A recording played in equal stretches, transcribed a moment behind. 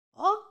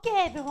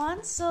Okay,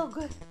 everyone, so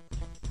good.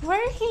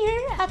 We're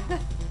here at the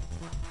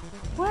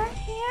board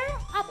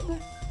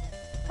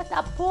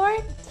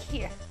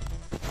here.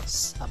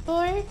 A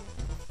board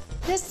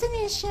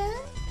destination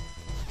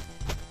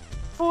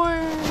for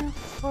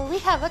we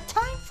have a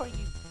time for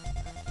you.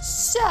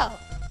 So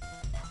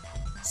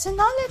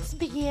now let's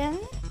begin.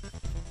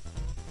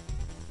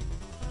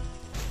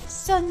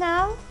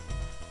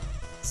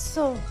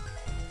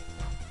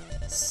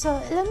 So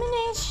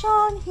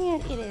elimination, here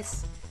it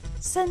is.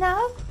 So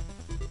now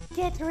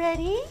get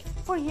ready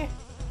for your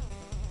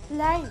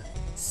live.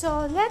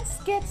 So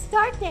let's get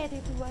started,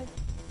 everyone.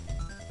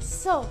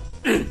 So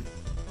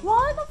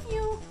one of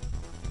you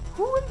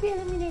who will be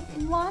eliminated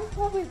and one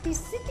who will be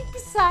sitting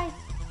beside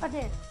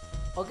other.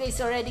 Okay,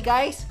 so ready,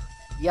 guys?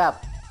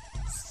 Yup.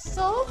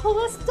 So who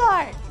will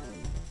start?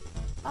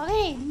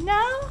 Okay,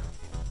 now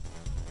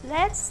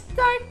let's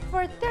start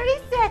for 30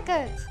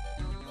 seconds.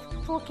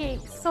 Okay,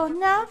 so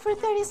now for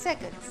 30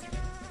 seconds.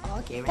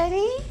 Okay,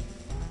 Ready?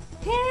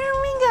 Here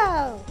we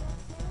go.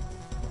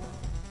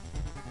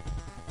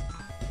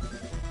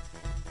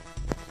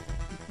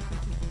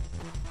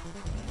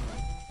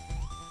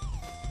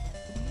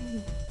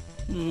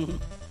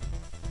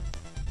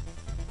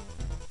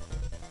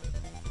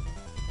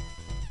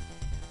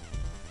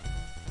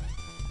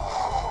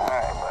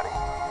 Alright, buddy.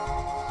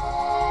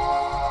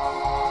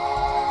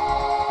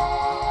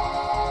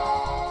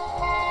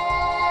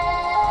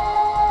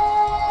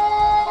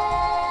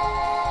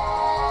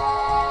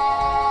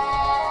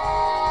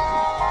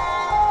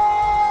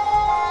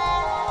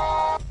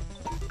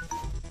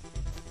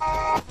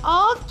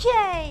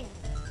 Okay.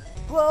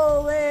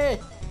 Whoa,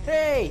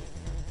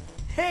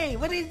 hey,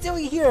 what are you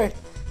doing here?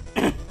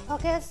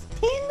 Okay,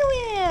 spin the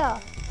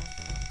wheel.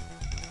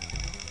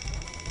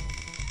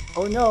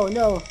 Oh no,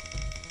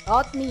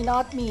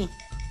 not me.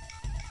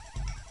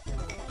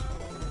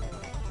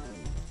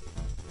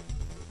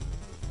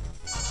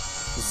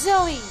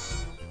 Zoe.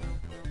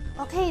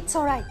 Okay, it's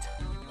alright.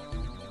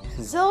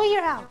 Zoe,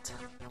 you're out.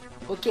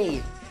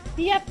 Okay,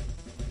 Yep.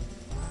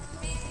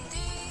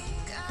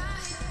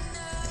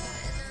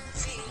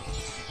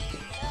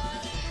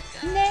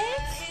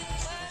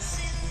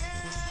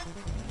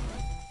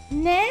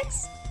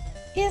 Next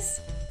is,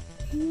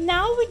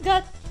 now we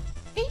got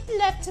 8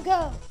 left to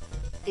go.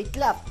 it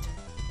left.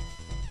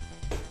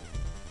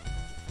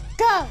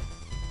 Go.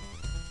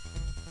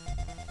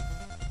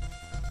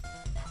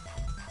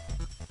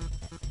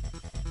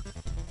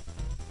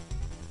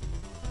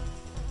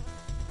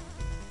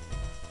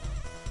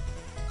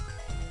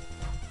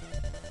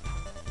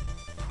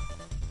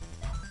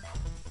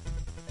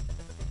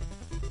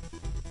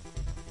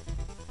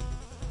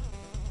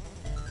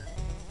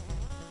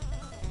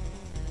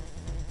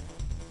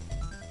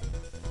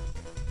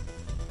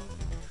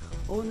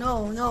 Oh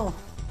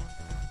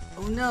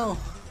no.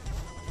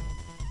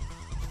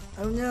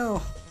 Oh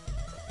no.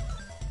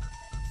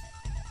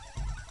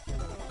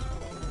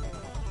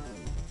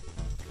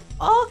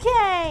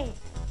 Okay.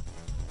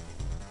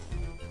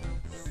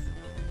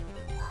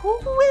 Who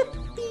will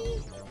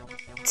be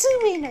two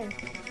winners?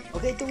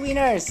 Okay, two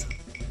winners.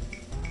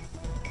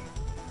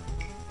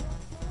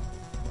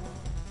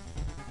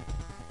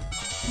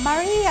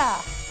 Maria.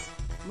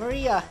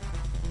 Maria.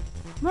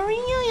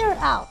 Maria, you're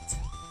out.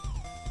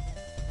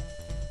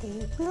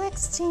 Okay, we'll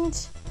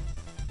exchange.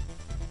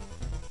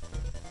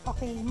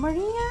 Okay,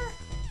 Maria.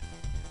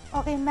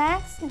 Okay,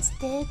 Max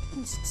instead.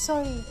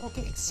 Sorry.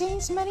 Okay,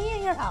 exchange.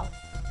 Maria, you're out.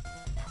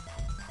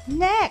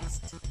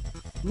 Next.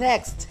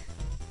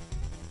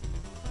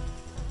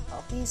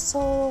 Okay,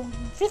 so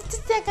 50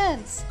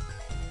 seconds.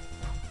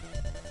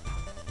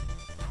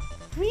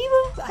 We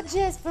will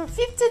adjust for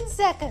 15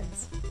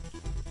 seconds.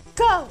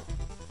 Go.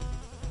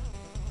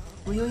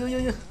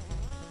 Yo.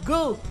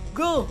 Go.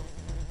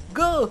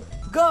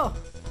 Go.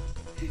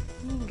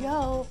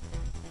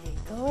 Okay,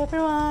 go,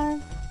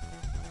 everyone.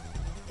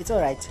 It's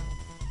alright.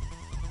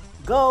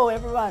 Go,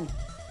 everyone.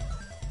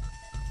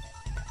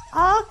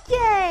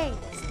 Okay,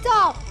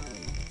 stop.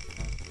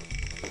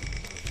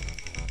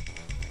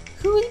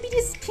 Who will be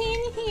the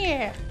spin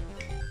here?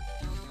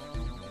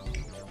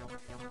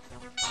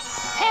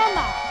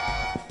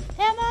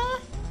 Emma,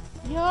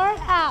 you're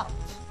out.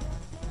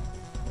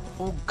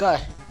 Oh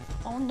God.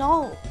 Oh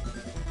no.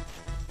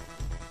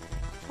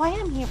 Why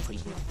I'm here for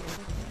you?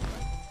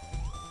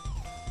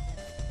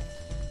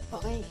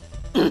 Okay.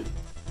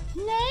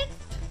 Next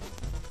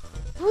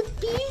would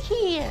be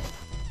here.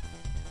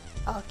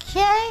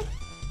 Okay.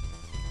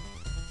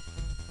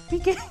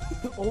 Begin.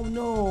 Oh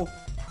no.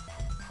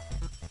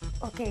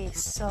 Okay,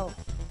 so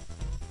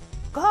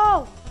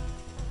go.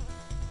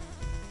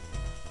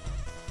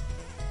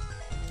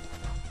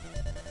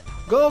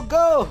 Go.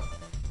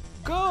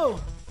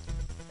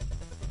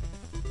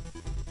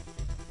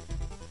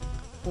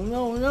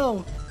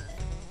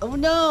 Oh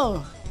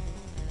no.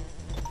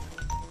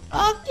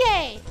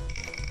 Okay.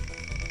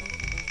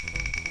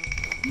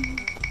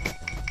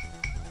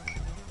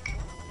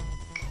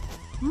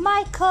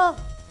 Michael.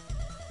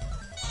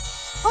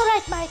 All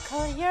right,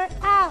 Michael, you're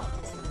out.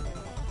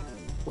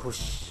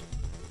 Whoosh.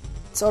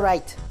 It's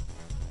alright.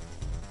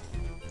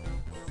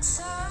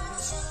 Next.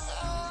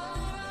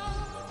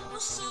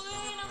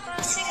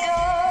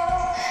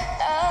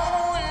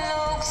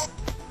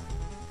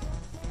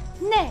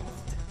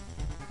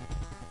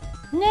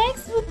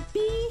 Next would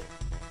be...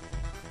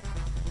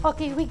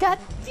 Okay, we got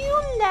few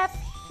left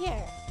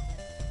here.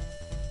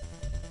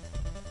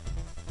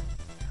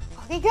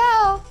 Okay,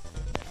 go.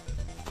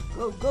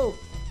 Go, go.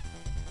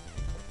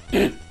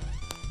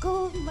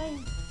 Go, my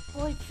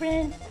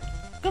boyfriend.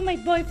 Go, my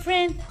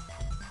boyfriend.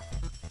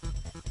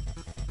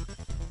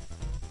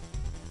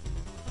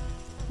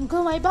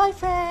 Go, my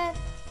boyfriend.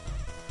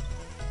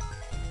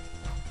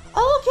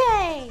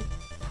 Okay.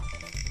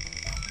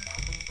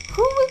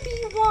 Who will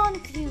be one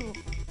of you?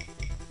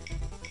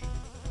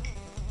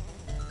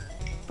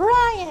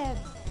 Brian.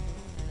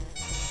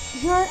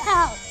 You're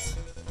out.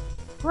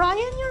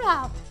 Brian, you're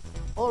out.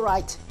 All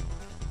right.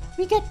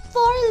 We get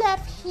 4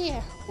 left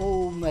here.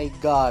 Oh my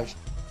gosh.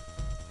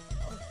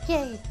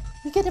 Okay,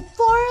 we get 4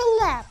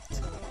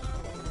 left.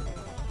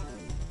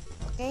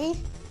 Okay,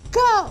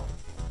 go.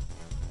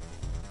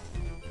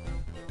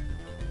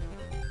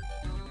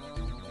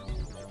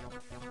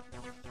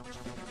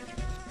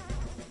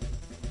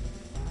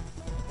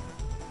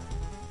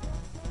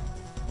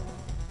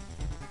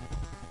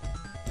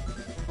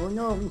 Oh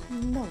no.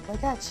 No, my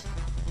gosh.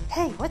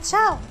 Hey, watch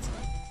out.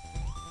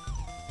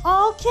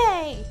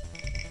 Okay.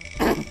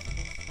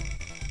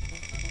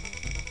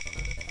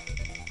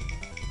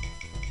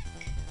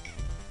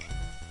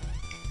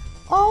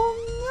 Oh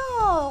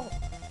no.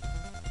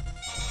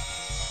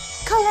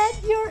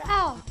 Colette, you're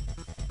out.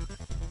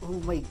 Oh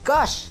my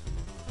gosh.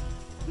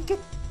 We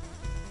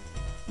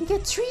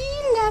get 3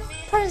 left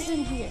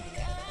person here.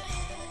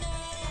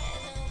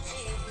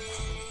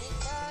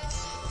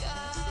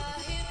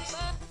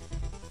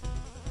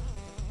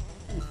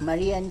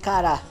 Maria and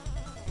Cara.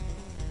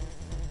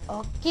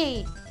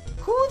 Okay,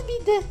 who would be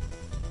the...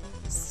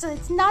 So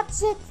it's not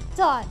yet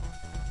done.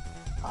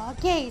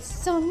 Okay,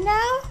 so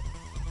now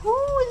who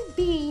will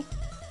be...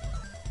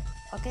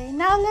 Okay,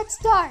 now let's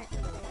start.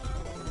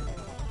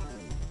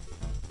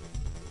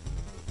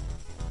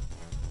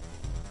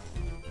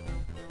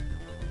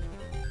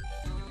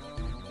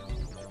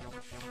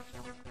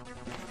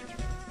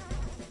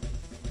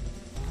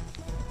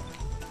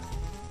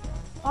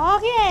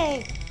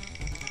 Okay,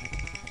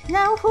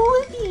 now who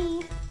will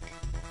be...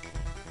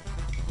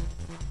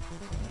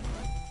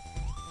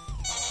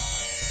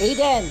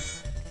 Aiden.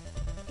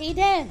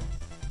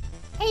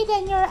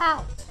 Aiden, you're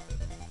out.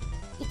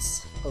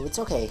 It's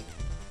okay.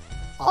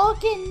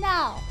 Okay,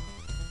 now,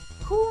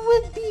 who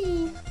will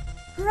be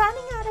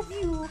running out of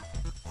you?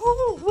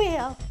 Who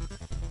will?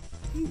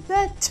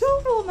 The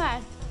 2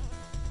 woman.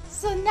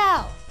 So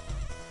now,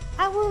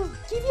 I will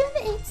give you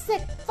an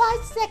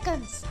 5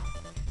 seconds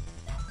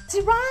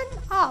to run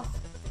off.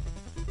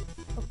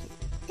 Okay,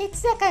 8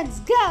 seconds,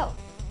 go.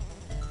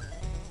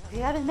 We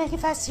gotta make it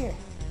faster.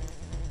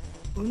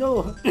 Oh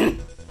no.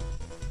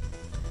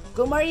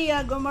 Go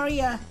Maria, go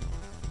Maria.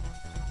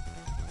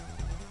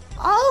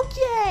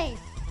 Okay,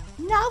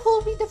 now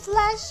will be the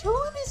Flash who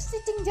will be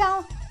sitting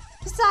down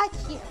beside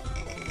here.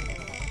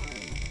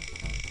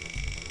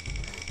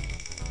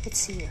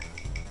 It's here.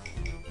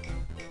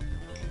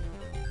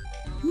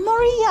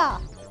 Maria.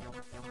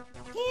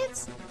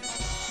 It's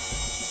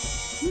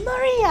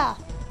Maria.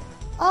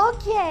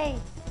 Okay.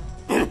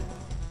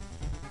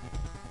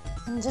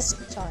 And just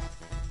enjoy.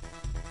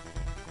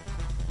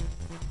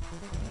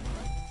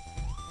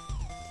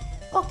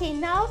 Okay,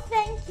 now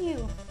thank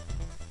you.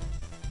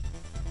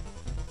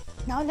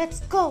 Now let's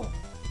go.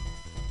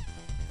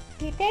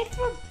 Okay, thanks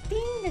for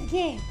being in the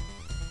game.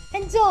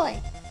 Enjoy.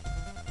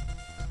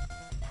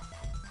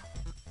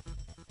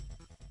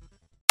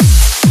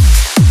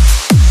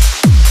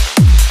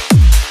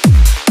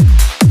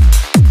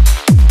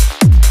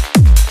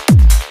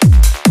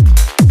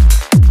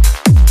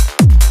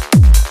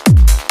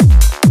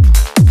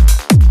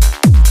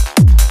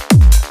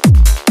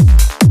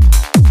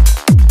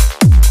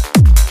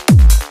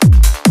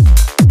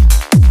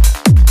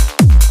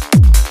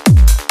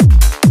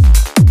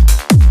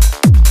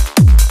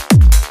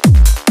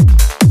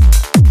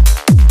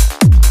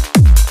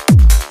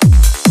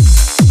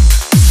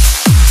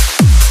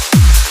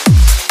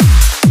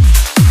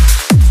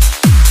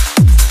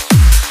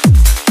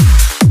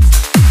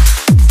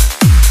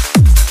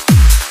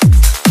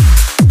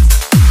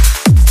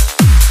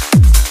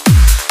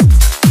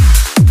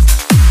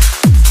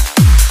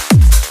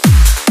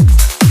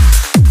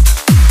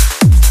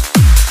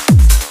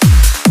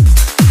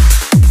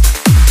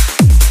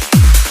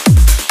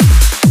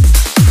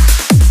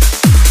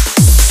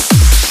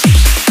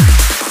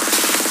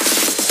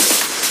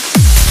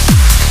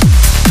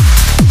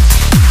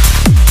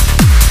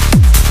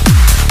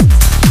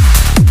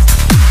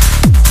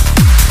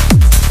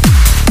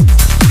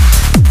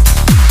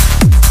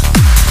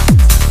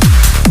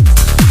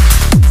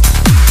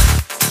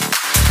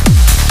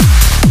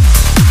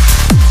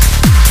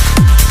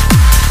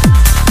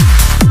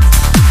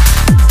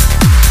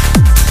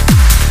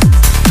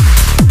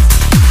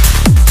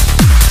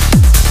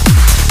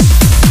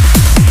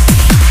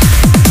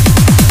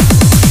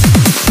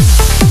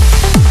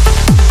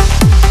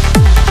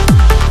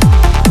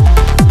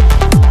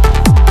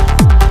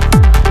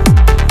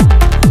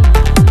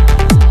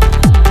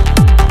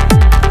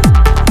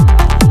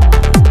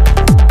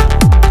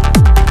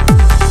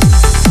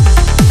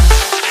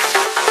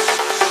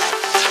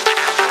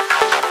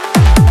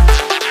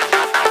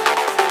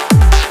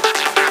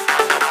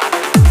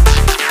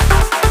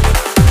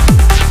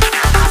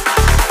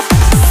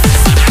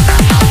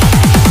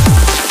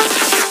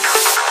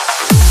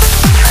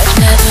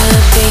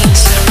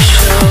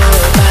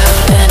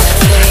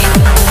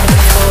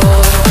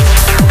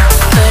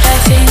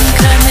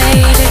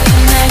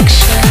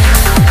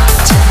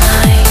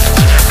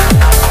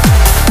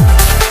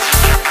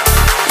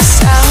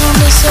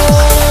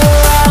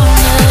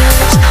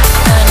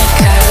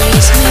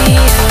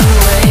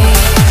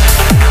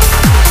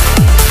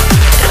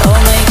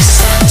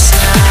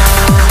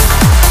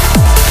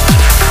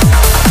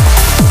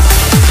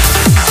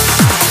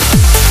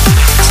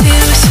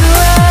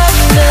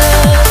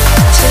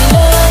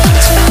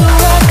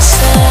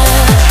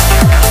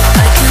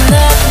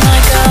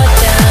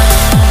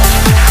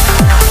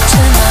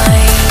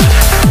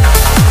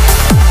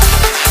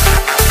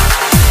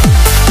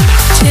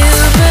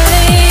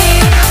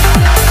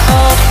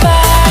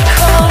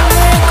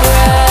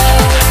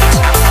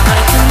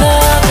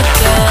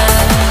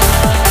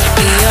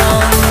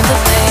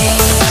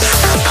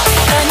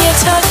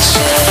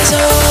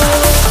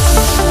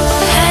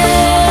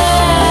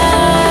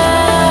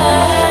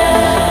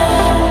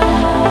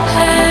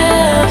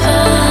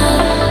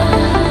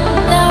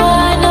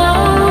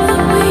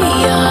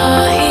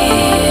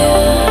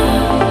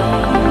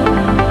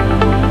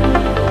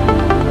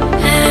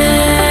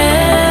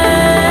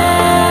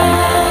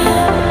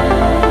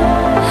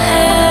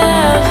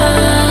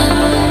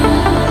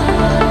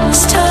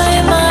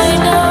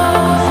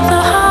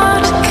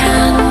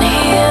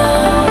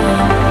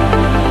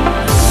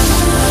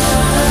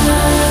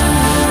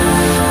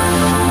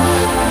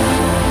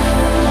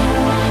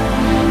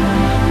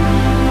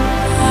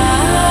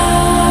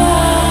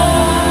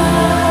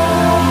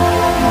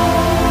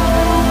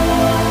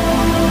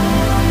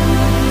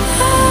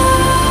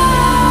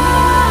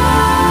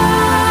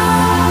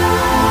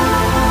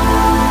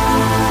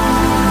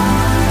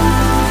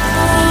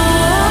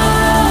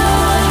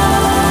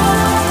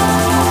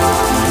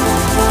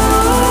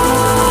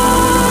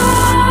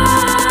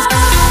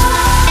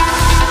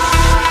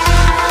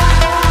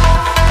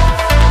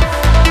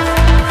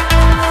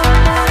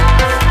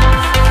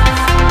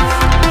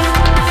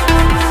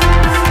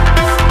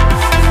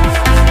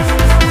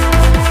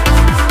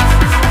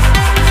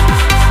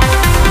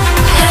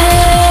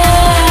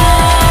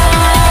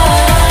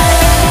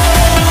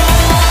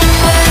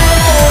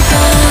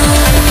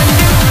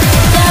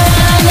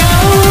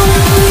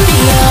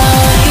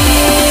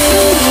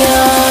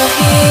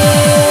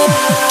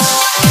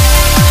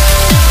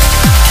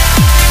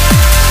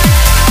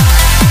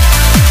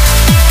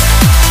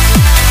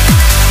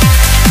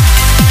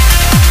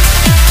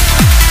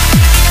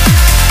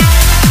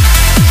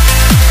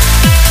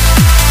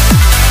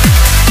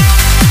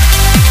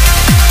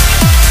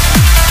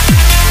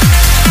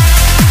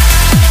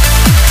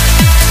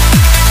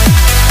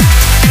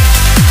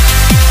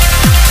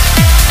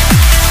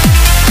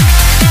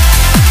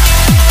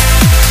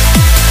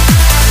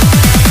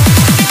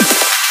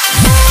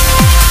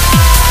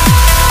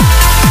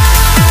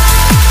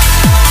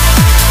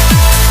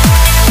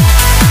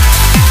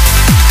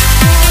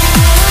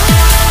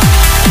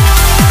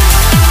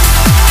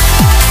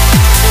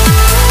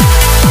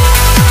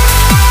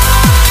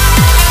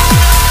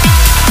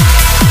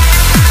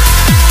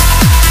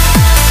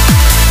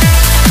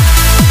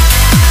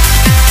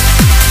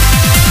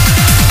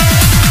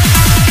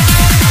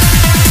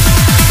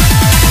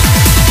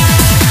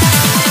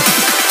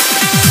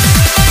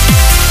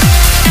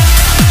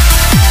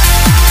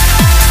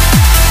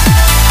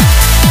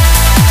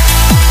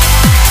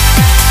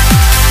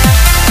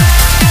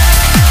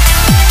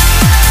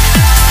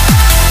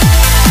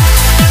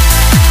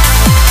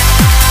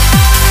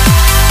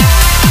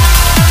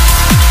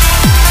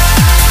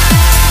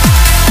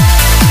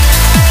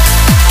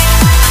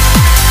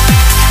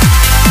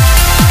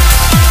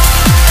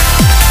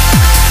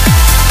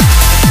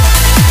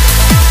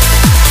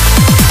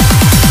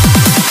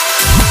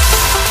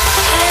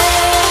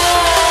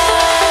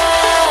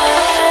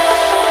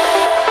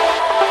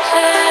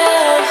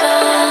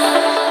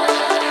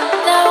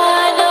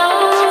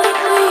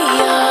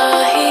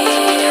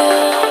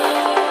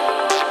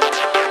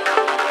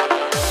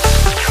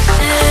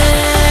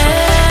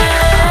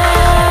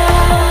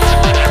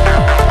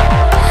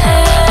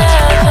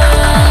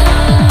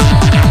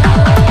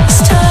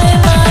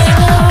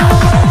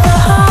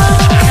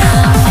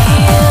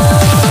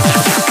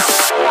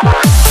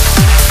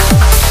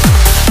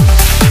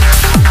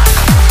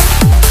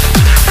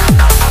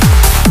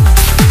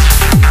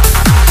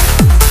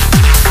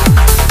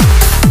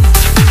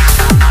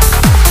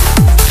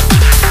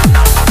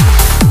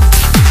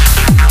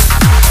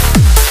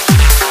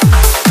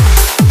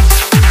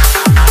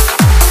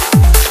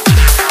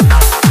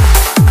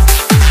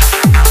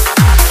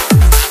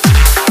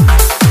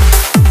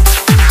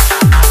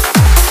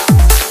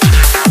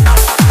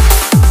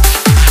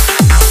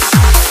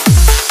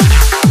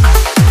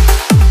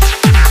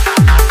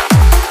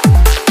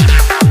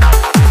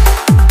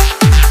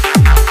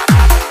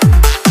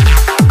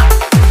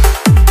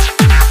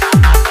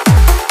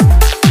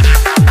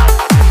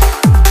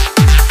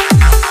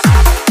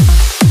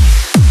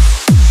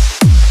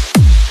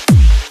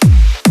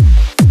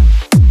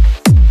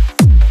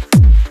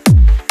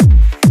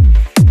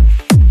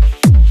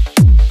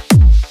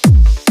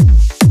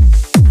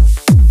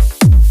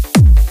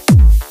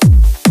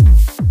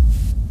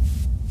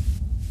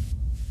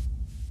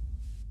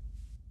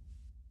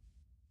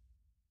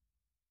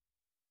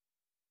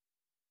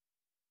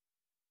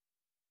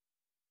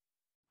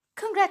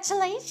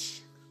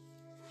 Congratulations!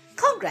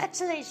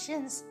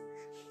 Congratulations!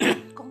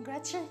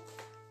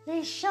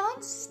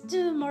 Congratulations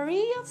to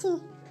Maria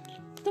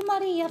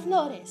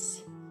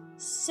Flores.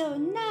 So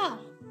now,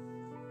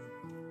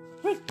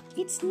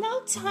 it's now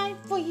time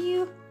for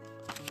you.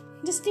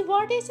 The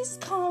stewardess is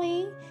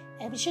calling,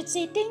 and we should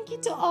say thank you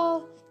to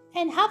all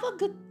and have a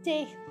good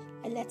day.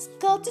 And let's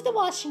go to the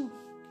Washington.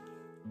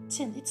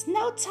 It's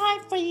now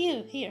time for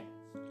you here.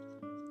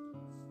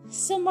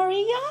 So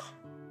Maria,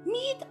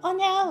 meet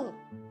Onel.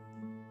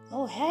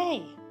 Oh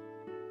hey,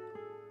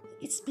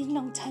 it's been a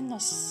long time no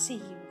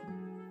see you.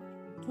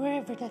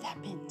 Wherever that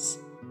happens,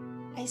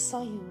 I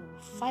saw you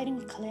fighting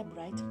with Caleb,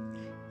 right?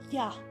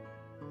 Yeah.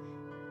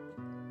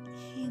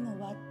 You know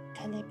what?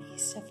 Caleb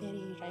is a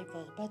very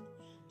rival, but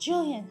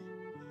Julian,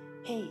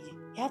 hey,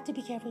 you have to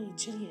be careful with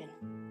Julian.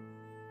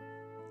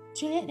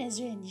 Julian,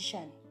 Ezra, and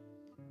Nishan,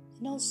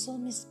 and also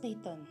Miss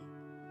Peyton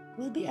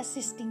will be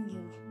assisting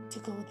you to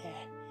go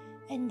there,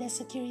 and the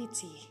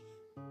security.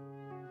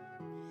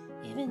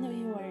 Even though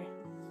you are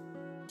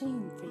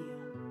doing for you.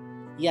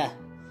 Yeah.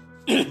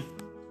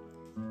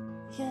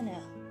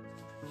 Now.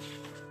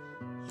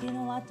 You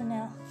know what,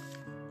 Anel?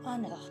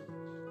 Anel,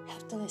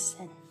 have to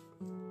listen.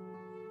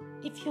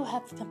 If you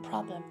have the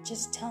problem,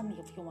 just tell me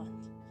if you want.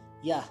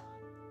 Yeah.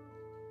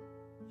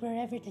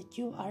 Wherever that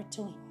you are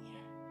doing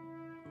here,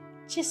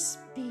 just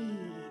be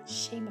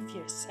ashamed of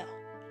yourself.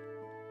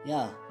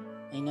 Yeah,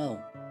 I know.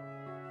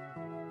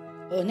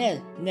 Oh,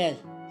 Nell,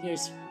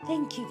 here's...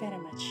 Thank you very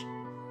much.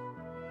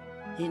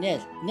 Hey, Nell,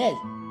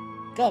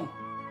 come.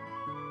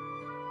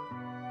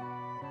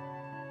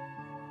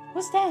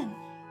 Who's that?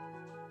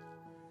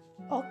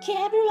 Okay,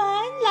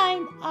 everyone,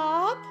 line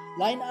up.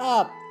 Line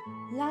up.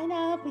 Line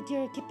up with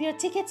keep your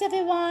tickets,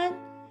 everyone.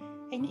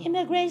 And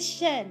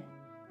immigration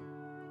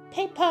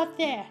paper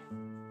there.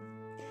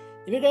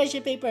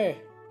 Immigration paper.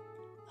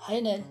 Hi,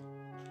 Nell.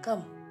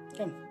 Come.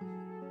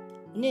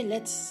 Nell,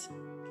 let's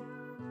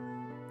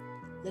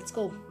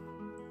go.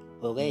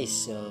 Okay,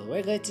 so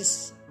we're going to...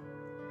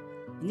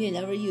 Neil,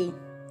 how are you?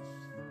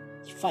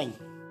 Fine.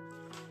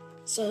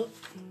 So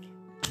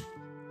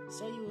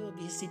you will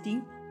be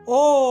sitting?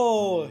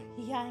 Oh!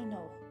 Yeah, I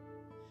know.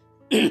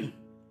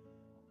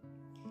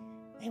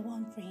 I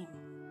want for him.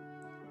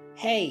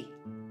 Hey,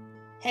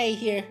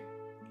 here.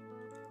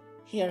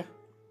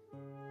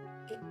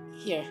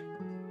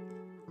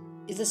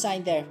 Is a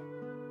sign there.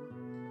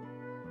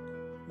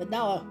 But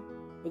now,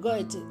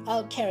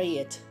 I'll carry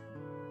it.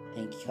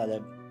 Thank you,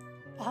 Caleb.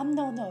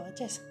 No,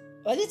 just...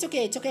 Well, it's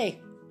okay.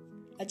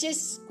 I'm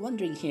just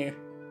wondering here.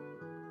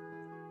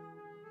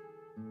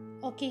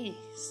 Okay,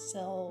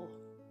 so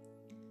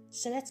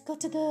let's go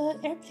to the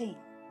airplane.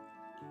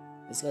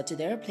 Let's go to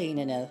the airplane,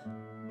 Anel.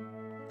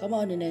 Come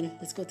on, Anel.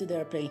 Let's go to the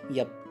airplane.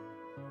 Yep.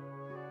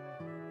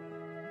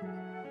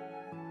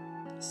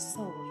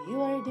 So,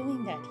 you are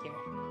doing that here.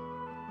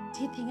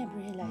 Do you think I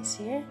realize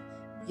here?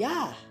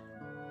 Yeah.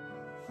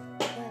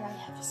 Well, I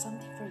have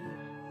something for you.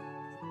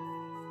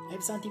 I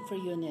have something for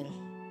you, Anel.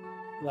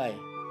 Why?